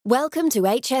Welcome to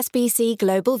HSBC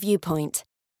Global Viewpoint,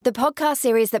 the podcast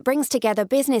series that brings together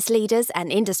business leaders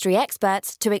and industry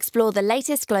experts to explore the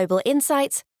latest global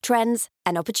insights, trends,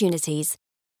 and opportunities.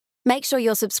 Make sure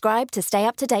you're subscribed to stay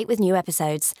up to date with new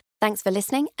episodes. Thanks for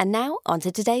listening, and now on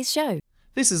to today's show.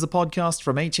 This is a podcast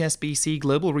from HSBC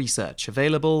Global Research,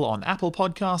 available on Apple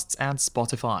Podcasts and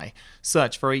Spotify.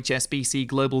 Search for HSBC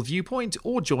Global Viewpoint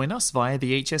or join us via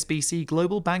the HSBC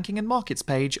Global Banking and Markets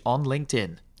page on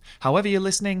LinkedIn. However you're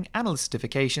listening, analyst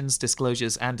certifications,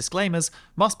 disclosures, and disclaimers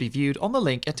must be viewed on the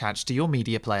link attached to your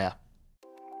media player.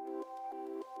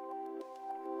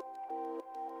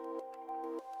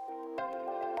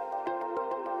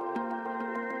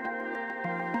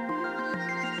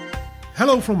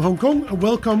 Hello from Hong Kong and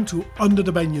welcome to Under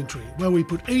the Banyan Tree, where we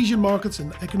put Asian markets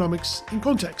and economics in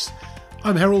context.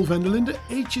 I'm Harold van der Linde,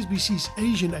 HSBC's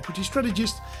Asian equity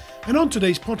strategist, and on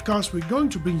today's podcast we're going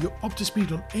to bring you up to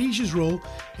speed on Asia's role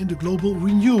in the global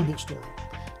renewable story.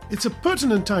 It's a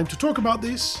pertinent time to talk about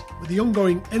this, with the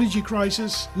ongoing energy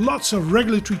crisis, lots of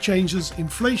regulatory changes,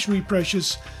 inflationary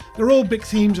pressures. They're all big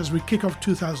themes as we kick off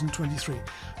 2023.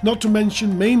 Not to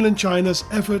mention mainland China's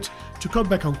effort to cut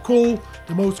back on coal,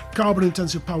 the most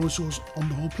carbon-intensive power source on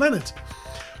the whole planet.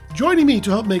 Joining me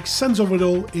to help make sense of it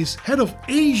all is Head of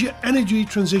Asia Energy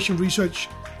Transition Research,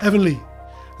 Evan Lee.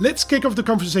 Let's kick off the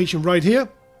conversation right here,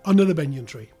 under the banyan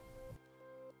tree.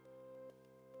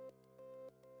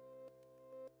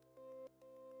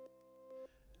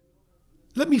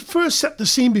 Let me first set the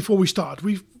scene before we start.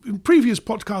 In previous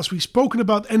podcasts, we've spoken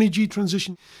about energy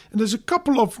transition, and there's a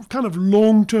couple of kind of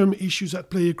long-term issues at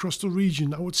play across the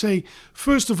region. I would say,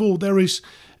 first of all, there is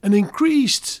an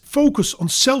increased focus on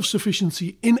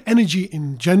self-sufficiency in energy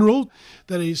in general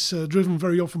that is driven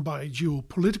very often by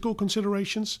geopolitical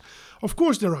considerations. Of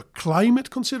course, there are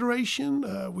climate considerations.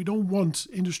 We don't want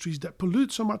industries that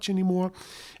pollute so much anymore.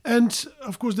 And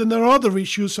of course, then there are other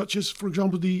issues such as, for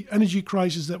example, the energy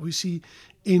crisis that we see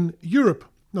in Europe.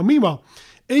 Now, meanwhile,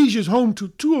 Asia is home to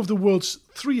two of the world's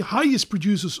three highest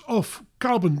producers of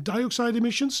carbon dioxide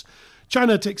emissions.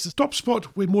 China takes the top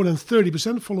spot with more than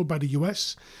 30%, followed by the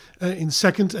US in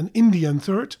second and India in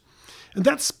third. And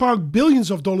that sparked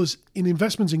billions of dollars in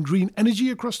investments in green energy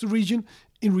across the region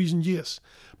in recent years.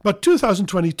 But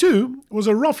 2022 was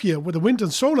a rough year, with the wind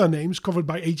and solar names covered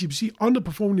by HSBC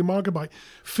underperforming the market by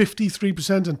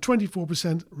 53% and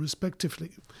 24%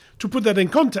 respectively. To put that in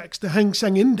context, the Hang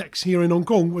Seng Index here in Hong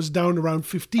Kong was down around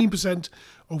 15%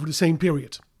 over the same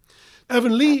period.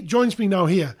 Evan Lee joins me now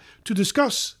here to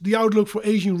discuss the outlook for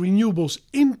Asian renewables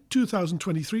in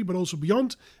 2023, but also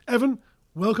beyond. Evan,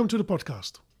 welcome to the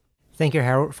podcast. Thank you,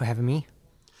 Harold, for having me.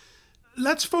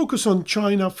 Let's focus on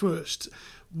China first.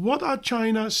 What are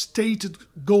China's stated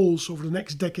goals over the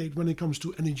next decade when it comes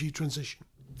to energy transition?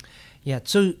 Yeah,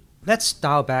 so let's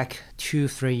dial back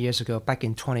 2-3 years ago, back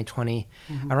in 2020,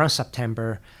 around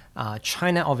September.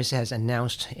 China obviously has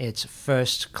announced its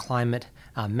first climate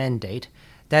mandate.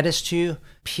 That is to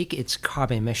peak its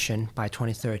carbon emission by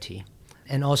 2030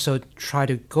 and also try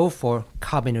to go for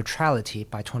carbon neutrality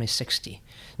by 2060.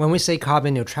 When we say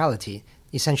carbon neutrality,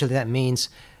 essentially that means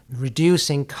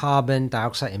reducing carbon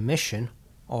dioxide emission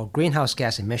or greenhouse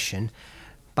gas emission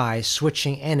by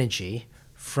switching energy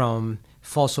from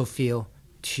fossil fuel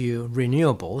to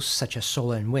renewables such as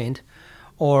solar and wind.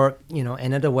 Or,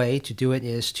 another way to do it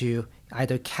is to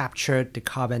either capture the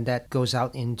carbon that goes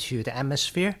out into the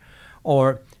atmosphere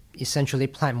or essentially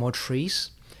plant more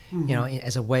trees,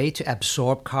 as a way to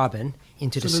absorb carbon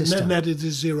into the system. So the net is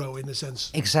zero in a sense.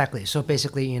 Exactly. So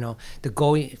basically, the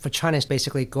goal for China is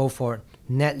basically go for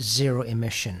net zero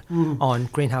emission on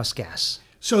greenhouse gas.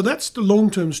 So that's the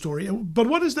long-term story. But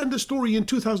what is then the story in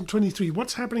 2023?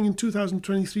 What's happening in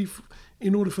 2023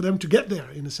 in order for them to get there,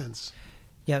 in a sense?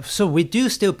 Yeah, so we do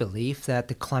still believe that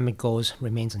the climate goals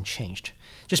remains unchanged.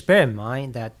 Just bear in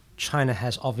mind that China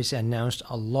has obviously announced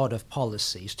a lot of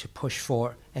policies to push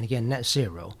for, and again, net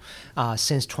zero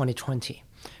since 2020.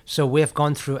 So we have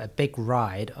gone through a big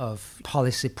ride of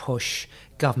policy push,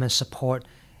 government support,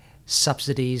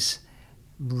 subsidies,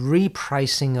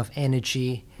 repricing of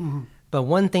energy. But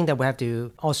one thing that we have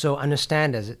to also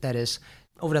understand is that is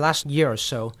over the last year or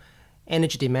so,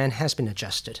 energy demand has been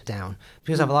adjusted down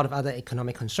because of a lot of other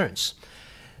economic concerns.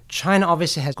 China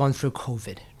obviously has gone through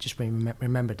COVID. Just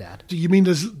remember that. Do you mean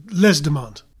there's less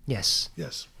demand? Yes.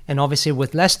 Yes. And obviously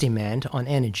with less demand on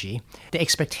energy, the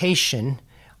expectation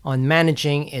on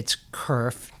managing its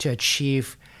curve to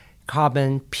achieve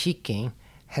carbon peaking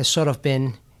has sort of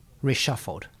been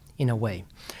reshuffled in a way.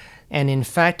 And in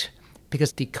fact,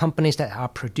 because the companies that are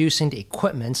producing the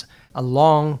equipment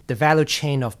along the value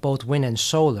chain of both wind and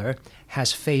solar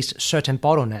has faced certain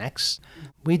bottlenecks,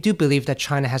 we do believe that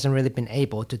China hasn't really been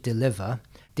able to deliver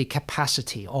the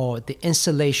capacity or the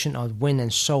installation of wind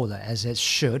and solar as it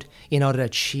should in order to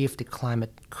achieve the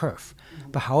climate curve.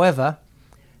 But however,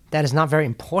 that is not very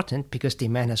important because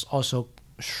demand has also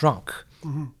shrunk.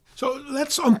 So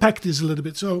let's unpack this a little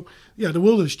bit. So, yeah, the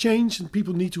world has changed and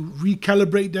people need to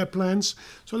recalibrate their plans.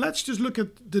 So let's just look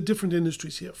at the different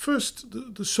industries here. First,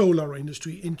 the solar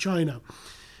industry in China.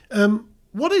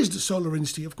 What is the solar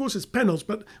industry? Of course, it's panels,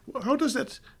 but how does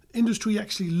that industry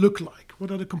actually look like? What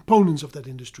are the components of that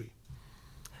industry?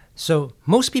 So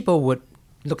most people would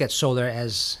look at solar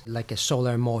as like a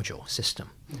solar module system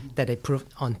that they put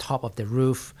on top of the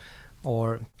roof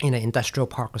or in an industrial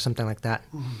park or something like that.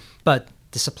 But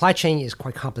the supply chain is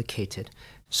quite complicated.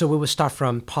 So we will start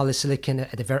from polysilicon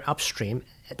at the very upstream.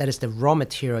 That is the raw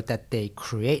material that they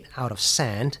create out of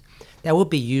sand that will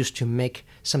be used to make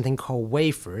something called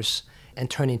wafers and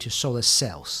turn into solar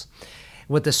cells.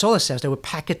 With the solar cells, they would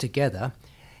pack it together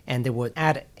and they would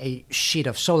add a sheet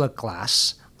of solar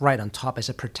glass right on top as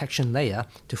a protection layer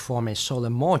to form a solar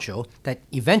module that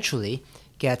eventually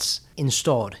gets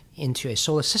installed into a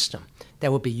solar system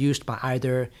that will be used by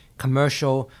either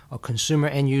commercial or consumer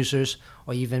end users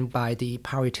or even by the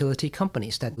power utility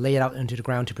companies that lay it out into the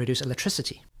ground to produce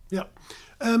electricity. Yeah.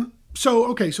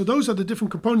 So those are the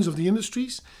different components of the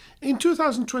industries. In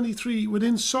 2023,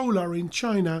 within solar in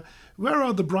China, where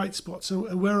are the bright spots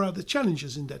and where are the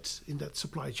challenges in that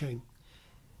supply chain?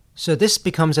 So this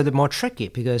becomes a little more tricky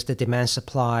because the demand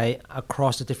supply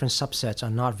across the different subsets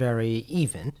are not very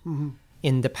even.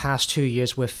 In the past 2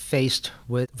 years, we're faced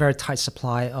with very tight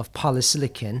supply of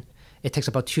polysilicon. It takes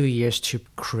about 2 years to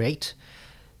create.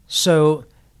 So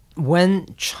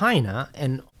when China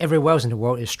and everywhere else in the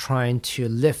world is trying to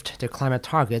lift their climate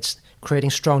targets, creating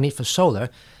strong need for solar,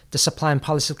 the supply in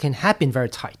polysilicon had been very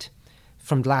tight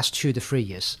from the last 2 to 3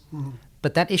 years.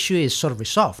 But that issue is sort of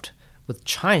resolved with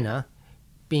China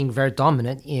being very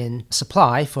dominant in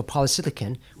supply for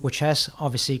polysilicon, which has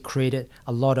obviously created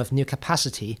a lot of new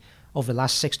capacity over the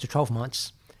last 6 to 12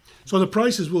 months. So the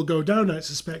prices will go down, I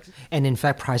suspect. And in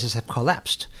fact, prices have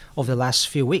collapsed over the last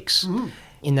few weeks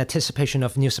in anticipation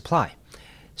of new supply.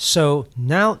 So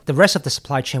now the rest of the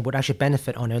supply chain would actually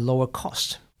benefit on a lower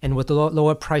cost. And with the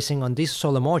lower pricing on these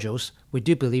solar modules, we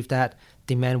do believe that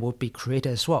demand will be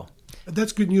created as well.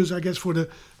 That's good news, I guess, for the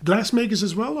glass makers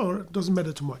as well, or it doesn't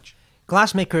matter too much?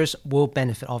 Glass makers will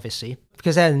benefit, obviously,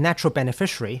 because they're a natural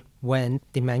beneficiary when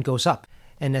demand goes up.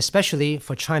 And especially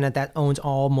for China that owns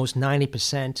almost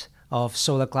 90% of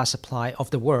solar glass supply of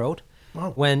the world,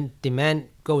 Wow. When demand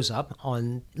goes up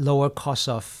on lower costs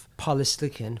of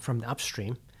polysilicon from the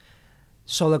upstream,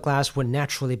 solar glass would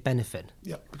naturally benefit.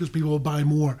 Yeah, because people will buy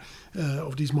more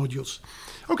of these modules.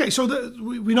 Okay, so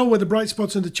we know where the bright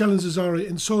spots and the challenges are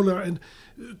in solar, and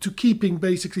to keeping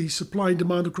basically supply and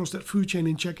demand across that food chain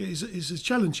in check is a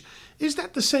challenge. Is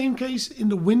that the same case in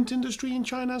the wind industry in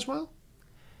China as well?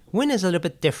 Wind is a little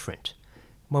bit different.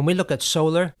 When we look at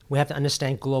solar, we have to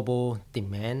understand global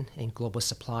demand and global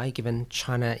supply, given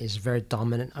China is very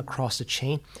dominant across the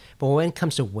chain. But when it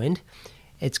comes to wind,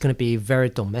 it's going to be very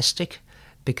domestic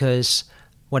because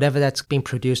whatever that's being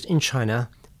produced in China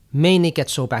mainly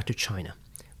gets sold back to China.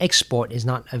 Export is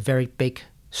not a very big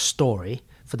story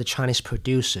for the Chinese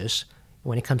producers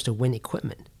when it comes to wind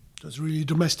equipment. That's really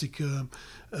domestic,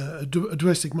 a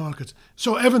domestic market.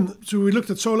 So, Evan, so we looked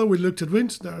at solar, we looked at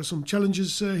wind. There are some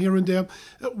challenges here and there.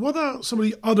 What are some of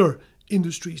the other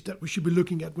industries that we should be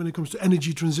looking at when it comes to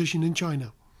energy transition in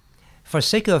China? For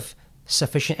sake of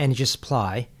sufficient energy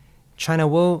supply, China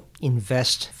will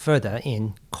invest further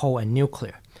in coal and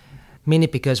nuclear, mainly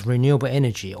because renewable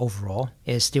energy overall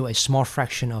is still a small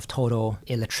fraction of total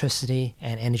electricity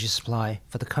and energy supply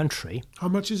for the country. How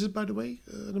much is it, by the way,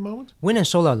 at the moment? Wind and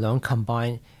solar alone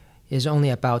combined is only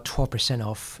about 12%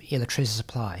 of electricity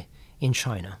supply in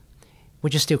China,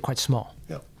 which is still quite small.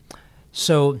 Yeah.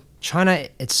 So China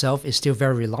itself is still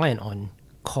very reliant on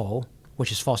coal,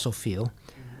 which is fossil fuel,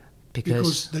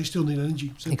 because they still need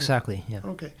energy. Simple. Exactly, yeah.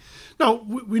 Okay. Now,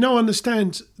 we now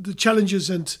understand the challenges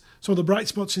and some of the bright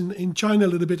spots in China a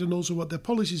little bit, and also what their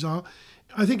policies are.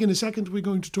 I think in a second we're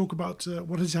going to talk about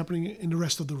what is happening in the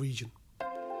rest of the region.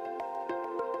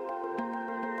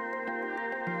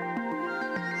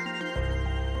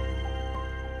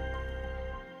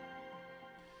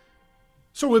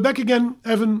 So we're back again,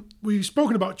 Evan. We've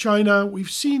spoken about China. We've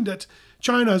seen that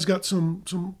China has got some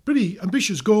pretty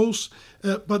ambitious goals,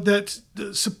 but that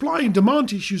the supply and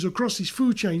demand issues across these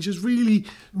food chains is really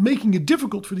making it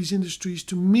difficult for these industries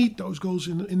to meet those goals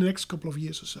in the next couple of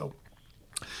years or so.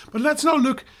 But let's now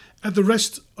look at the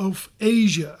rest of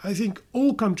Asia. I think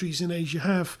all countries in Asia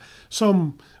have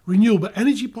some renewable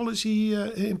energy policy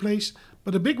in place,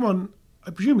 but a big one,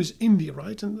 I presume, is India,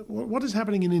 right? And what is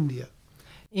happening in India?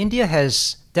 India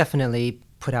has definitely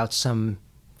put out some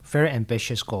very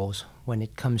ambitious goals when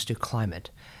it comes to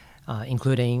climate,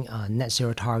 including net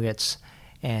zero targets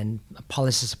and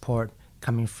policy support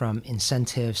coming from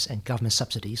incentives and government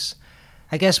subsidies.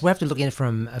 I guess we have to look at it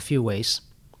from a few ways.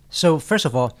 So first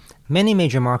of all, many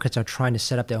major markets are trying to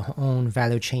set up their own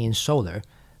value chain in solar,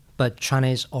 but China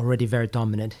is already very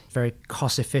dominant, very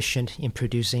cost efficient in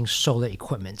producing solar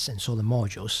equipments and solar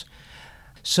modules.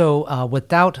 So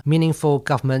without meaningful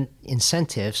government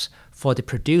incentives for the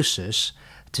producers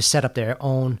to set up their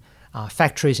own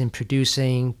factories in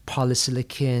producing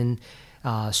polysilicon,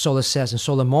 solar cells and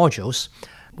solar modules,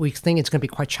 we think it's going to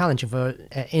be quite challenging for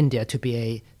India to be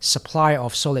a supplier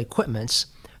of solar equipments.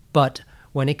 But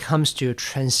when it comes to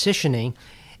transitioning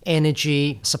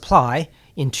energy supply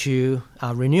into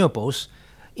renewables,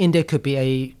 India could be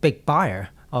a big buyer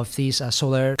of these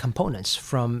solar components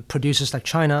from producers like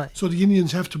China. So the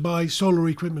Indians have to buy solar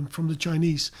equipment from the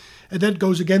Chinese. And that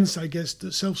goes against, I guess,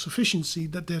 the self-sufficiency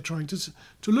that they're trying to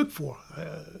look for.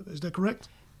 Is that correct?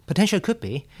 Potentially could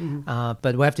be,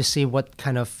 but we have to see what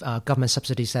kind of government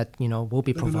subsidies that will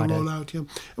be provided. Roll out, yeah.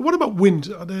 And what about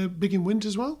wind? Are they big in wind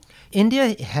as well?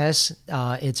 India has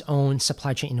its own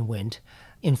supply chain in wind.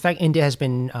 In fact, India has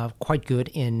been quite good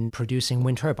in producing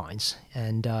wind turbines.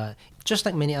 And just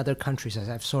like many other countries, as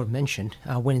I've sort of mentioned,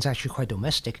 wind is actually quite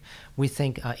domestic. We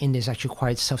think India is actually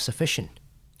quite self-sufficient.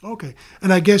 Okay.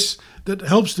 And I guess that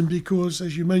helps them because,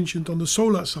 as you mentioned, on the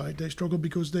solar side, they struggle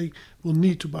because they will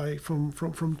need to buy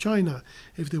from China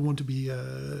if they want to be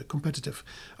competitive.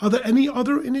 Are there any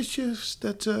other initiatives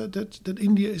that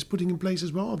India is putting in place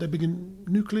as well? Are they big in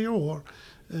nuclear or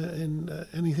in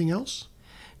anything else?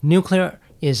 Nuclear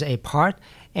is a part,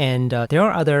 and there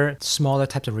are other smaller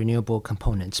types of renewable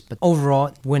components. But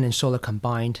overall, wind and solar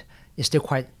combined is still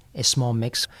quite a small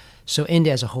mix. So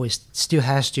India as a whole still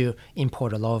has to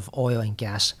import a lot of oil and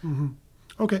gas. Mm-hmm.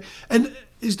 Okay. And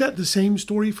is that the same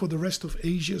story for the rest of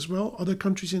Asia as well? Other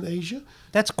countries in Asia?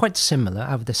 That's quite similar,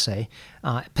 I would say.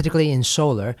 Particularly in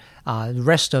solar, the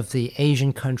rest of the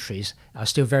Asian countries are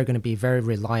still going to be very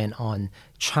reliant on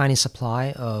Chinese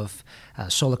supply of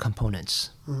solar components.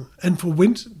 And for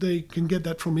wind, they can get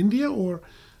that from India or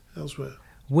elsewhere?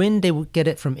 Wind, they would get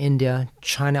it from India.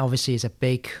 China obviously is a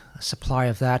big supplier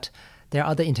of that. There are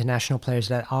other international players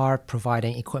that are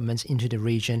providing equipment into the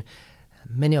region.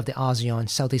 Many of the ASEAN,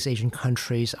 Southeast Asian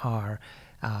countries are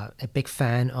a big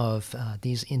fan of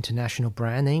these international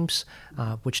brand names,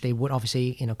 which they would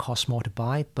obviously cost more to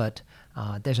buy, but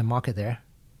there's a market there.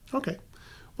 Okay.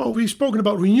 Well, we've spoken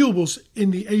about renewables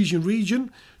in the Asian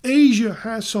region. Asia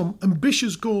has some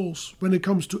ambitious goals when it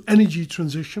comes to energy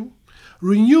transition.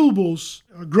 Renewables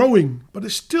are growing, but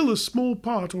it's still a small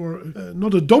part or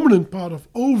not a dominant part of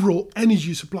overall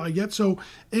energy supply yet. So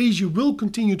Asia will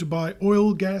continue to buy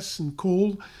oil, gas and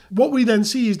coal. What we then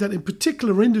see is that in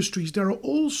particular industries, there are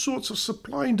all sorts of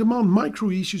supply and demand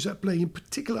micro issues at play. In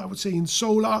particular, I would say in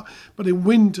solar, but in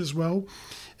wind as well.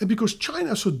 And because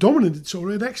China is so dominant in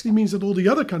solar, it actually means that all the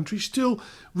other countries still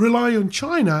rely on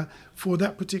China for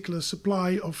that particular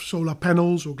supply of solar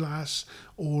panels or glass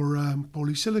or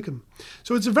polysilicon.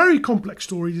 So it's a very complex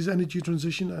story, this energy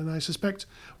transition, and I suspect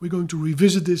we're going to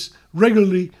revisit this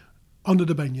regularly under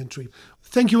the banyan tree.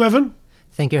 Thank you, Evan.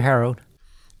 Thank you, Harold.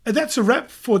 And that's a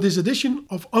wrap for this edition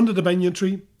of Under the Banyan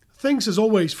Tree. Thanks as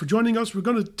always for joining us. We're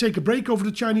going to take a break over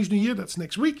the Chinese New Year, that's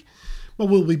next week, but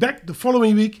we'll be back the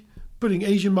following week, putting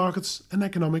Asian markets and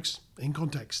economics in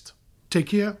context. Take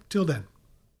care till then.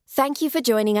 Thank you for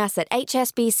joining us at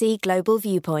HSBC Global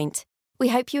Viewpoint. We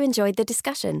hope you enjoyed the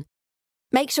discussion.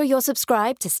 Make sure you're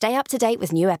subscribed to stay up to date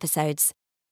with new episodes.